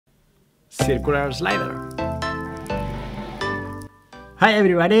circular slider. Hi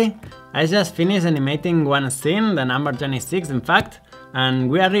everybody! I just finished animating one scene, the number 26 in fact, and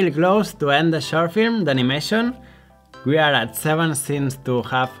we are really close to end the short film, the animation. We are at 7 scenes to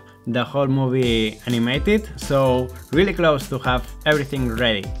have the whole movie animated, so really close to have everything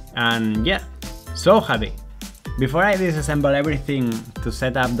ready, and yeah, so happy! Before I disassemble everything to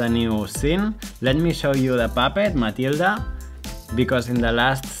set up the new scene, let me show you the puppet, Matilda, because in the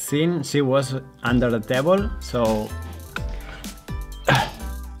last scene she was under the table, so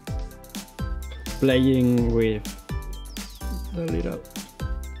playing with the little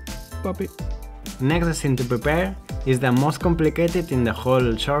puppy. Next scene to prepare is the most complicated in the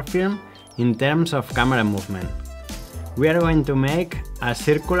whole short film in terms of camera movement. We are going to make a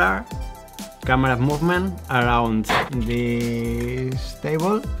circular camera movement around this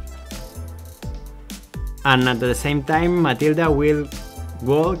table, and at the same time Matilda will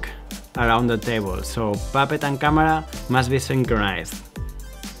walk around the table, so puppet and camera must be synchronized.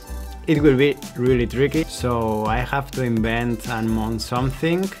 It will be really tricky, so I have to invent and mount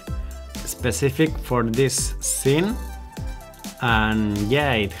something specific for this scene, and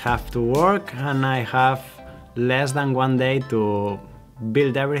yeah, it have to work, and I have less than 1 day to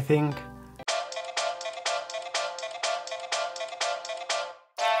build everything.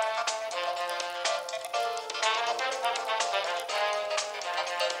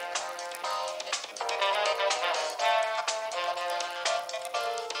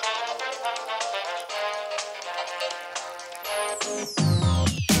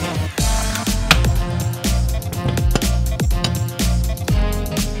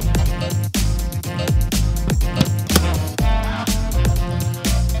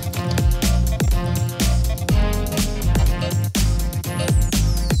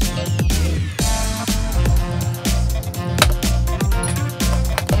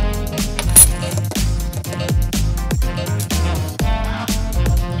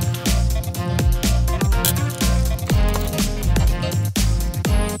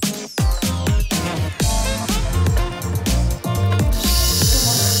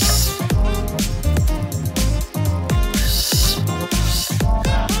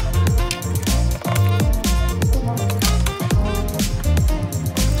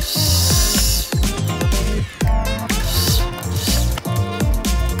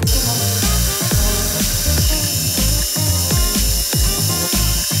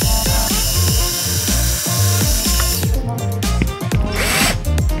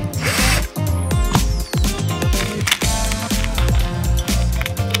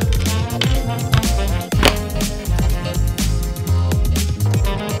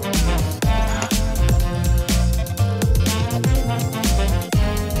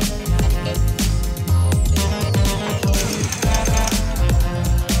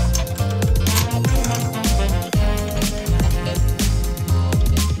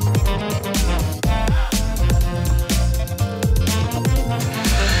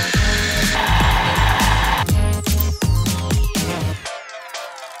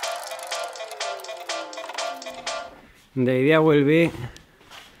 The idea will be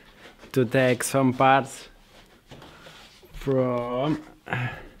to take some parts from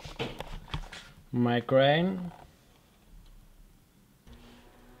my crane.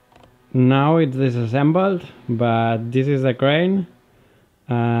 Now it's disassembled, but this is the crane,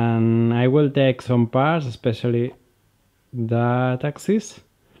 and I will take some parts, especially that axis.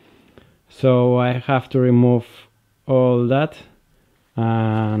 So I have to remove all that,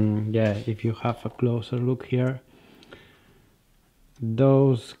 and yeah, if you have a closer look here,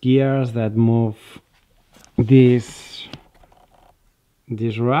 those gears that move this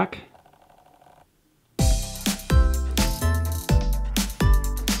rack.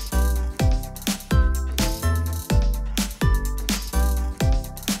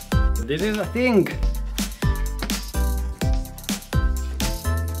 This is a thing.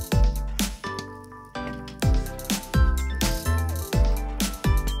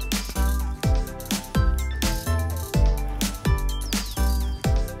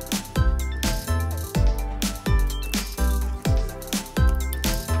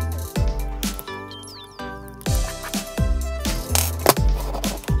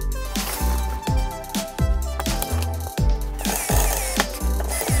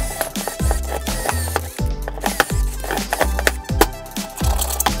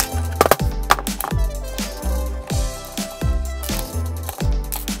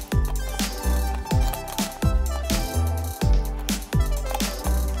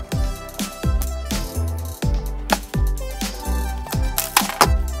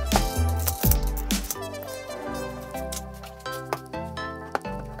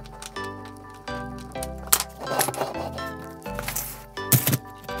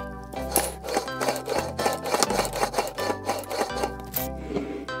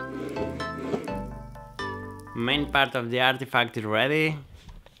 main part of the artifact is ready.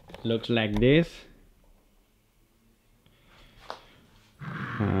 Looks like this.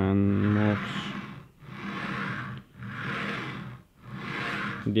 And moves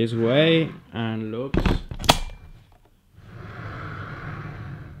this way and looks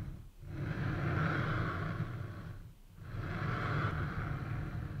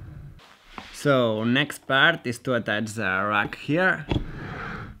so next part is to attach the rack here.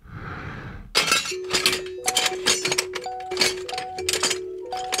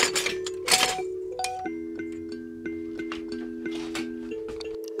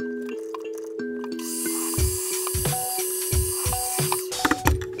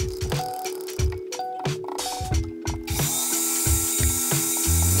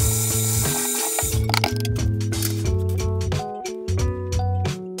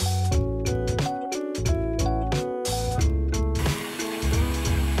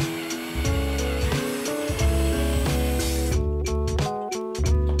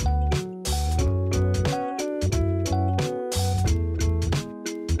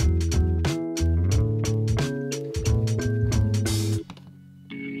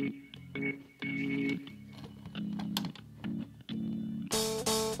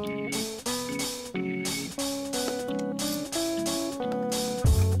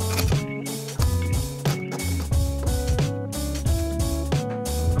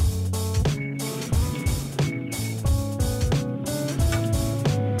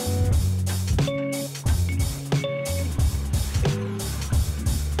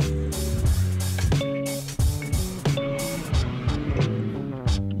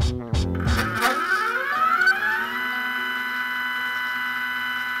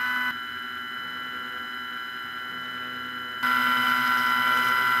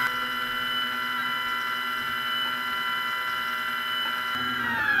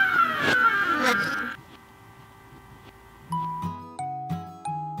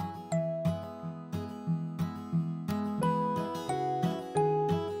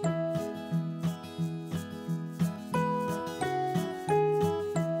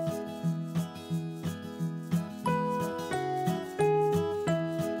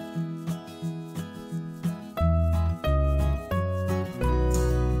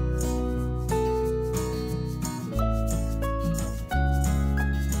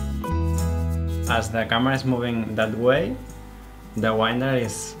 As the camera is moving that way, the winder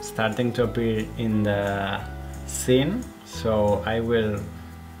is starting to appear in the scene, so I will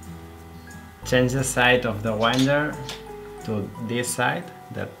change the side of the winder to this side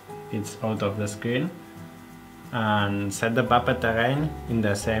that it's out of the screen and set the puppet again in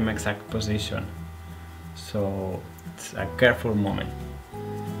the same exact position. So it's a careful moment.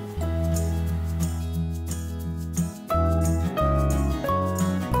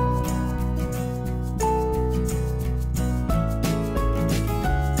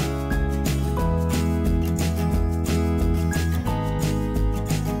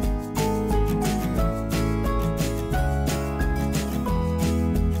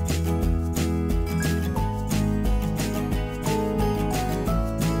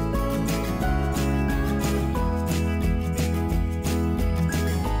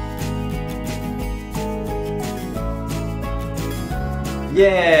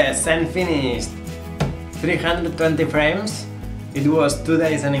 Yes, and finished! 320 frames. It was 2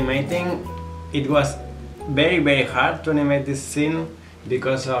 days animating. It was very hard to animate this scene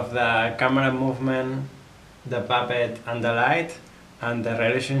because of the camera movement, the puppet and the light, and the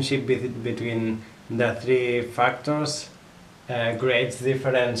relationship between the three factors creates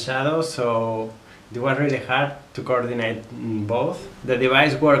different shadows, so it was really hard to coordinate both. The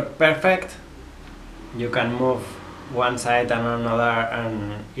device worked perfect. You can move one side and another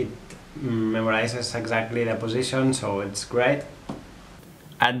and it memorizes exactly the position, so it's great.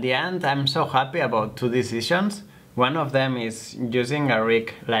 At the end, I'm so happy about two decisions. One of them is using a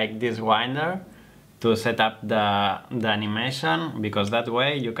rig like this winder to set up the animation, because that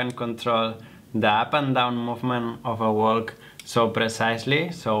way you can control the up and down movement of a walk so precisely.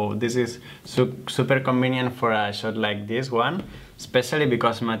 So this is super convenient for a shot like this one, especially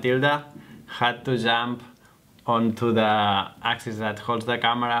because Matilda had to jump onto the axis that holds the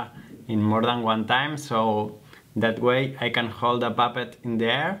camera in more than one time, so that way I can hold the puppet in the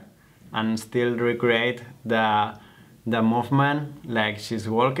air and still recreate the movement like she's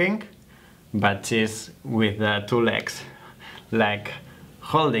walking, but she's with the two legs like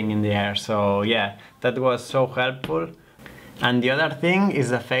holding in the air. So yeah, that was so helpful. And the other thing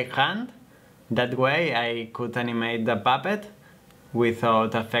is the fake hand. That way I could animate the puppet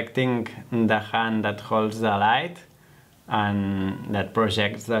without affecting the hand that holds the light and that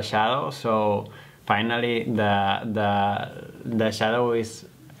projects the shadow. So finally the shadow is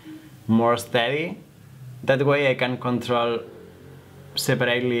more steady. That way I can control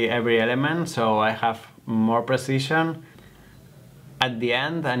separately every element, so I have more precision. At the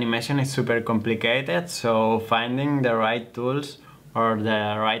end, animation is super complicated, so finding the right tools or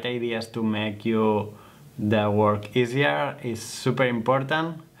the right ideas to make you the work easier is super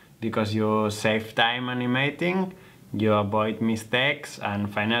important, because you save time animating, you avoid mistakes,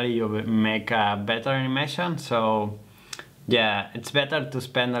 and finally you make a better animation. So yeah, it's better to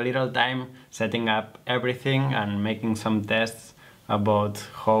spend a little time setting up everything and making some tests about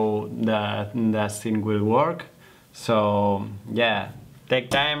how the scene will work. So yeah, take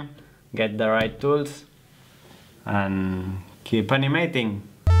time, get the right tools, and keep animating.